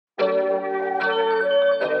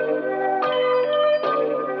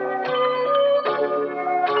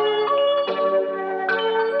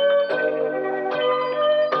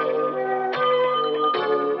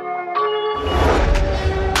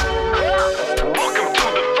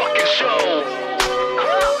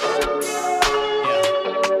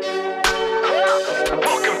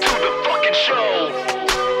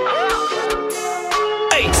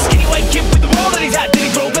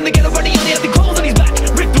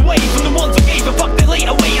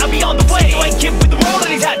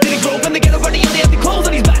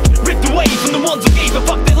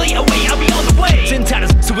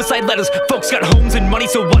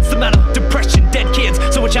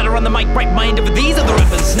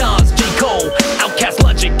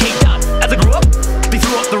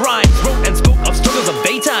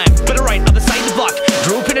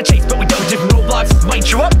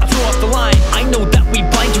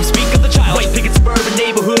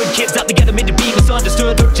kids out together made to be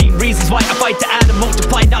misunderstood. 13 reasons why I fight to add and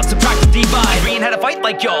multiply, not subtract or divide. We ain't had a fight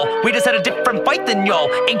like y'all, we just had a different fight than y'all.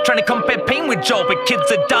 Ain't trying to compare pain with y'all, but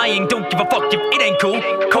kids are dying, don't give a fuck if it ain't cool.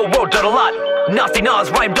 Cold War done a lot, Nazi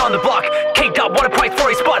Nas rhymed on the block. K-Dot won a price for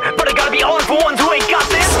a spot, but I gotta be on for ones who ain't got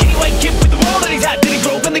this. Skinny white kid with the world in his hat, did he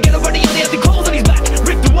grow up in the ghetto running on the empty clothes on his back?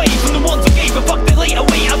 Ripped away from the ones who gave a fuck, they lay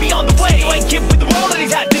away, I'll be on the way. Skinny white kid with the world in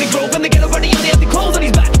his hat, did he grow up in the ghetto running on the empty clothes on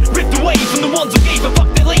his back? Ripped away from the ones who gave a fuck,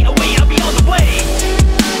 they lay away, I'll be on the way.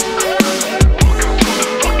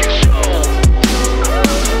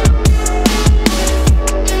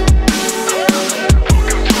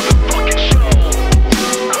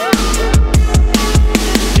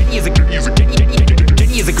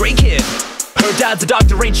 Dad's a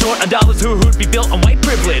doctor, ain't short on dollars who'd be built on white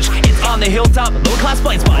privilege. It's on the hilltop, low class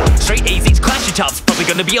blind spot. Straight AZ's clashy tops, probably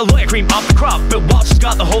gonna be a lawyer, cream off the crop. But while she's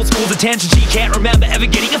got the whole school's attention, she can't remember ever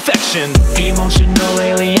getting affection. Emotional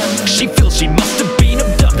alien, she feels she must have been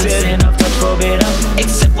abducted. Listen up, touch forbidden,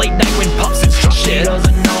 except late night when Pop's instructed. She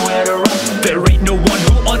doesn't know where to run, there ain't no one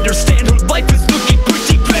who'll understand her life is looking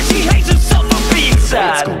pretty bad. She hates herself for being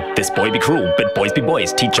sad. This boy be cruel, but boys be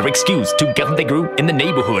boys. Teacher excused, together they grew in the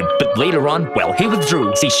neighborhood. But later on, well, he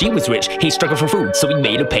withdrew. See, she was rich, he struggled for food, so he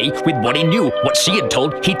made her pay with what he knew. What she had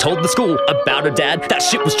told, he told the school about her dad. That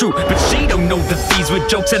shit was true, but she don't know that these were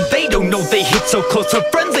jokes, and they don't know they hit so close. Her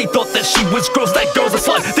friends, they thought that she was gross. That girl's a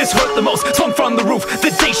slut, this hurt the most. Swung from the roof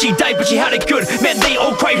the day she died, but she had it good. Man, they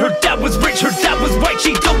all cried. Her dad was rich, her dad was white.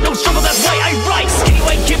 She don't know struggle, that's why I write. Skinny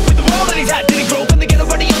white kid with the world in his hat, did he grow up in the ghetto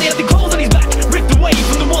running on the empty clothes?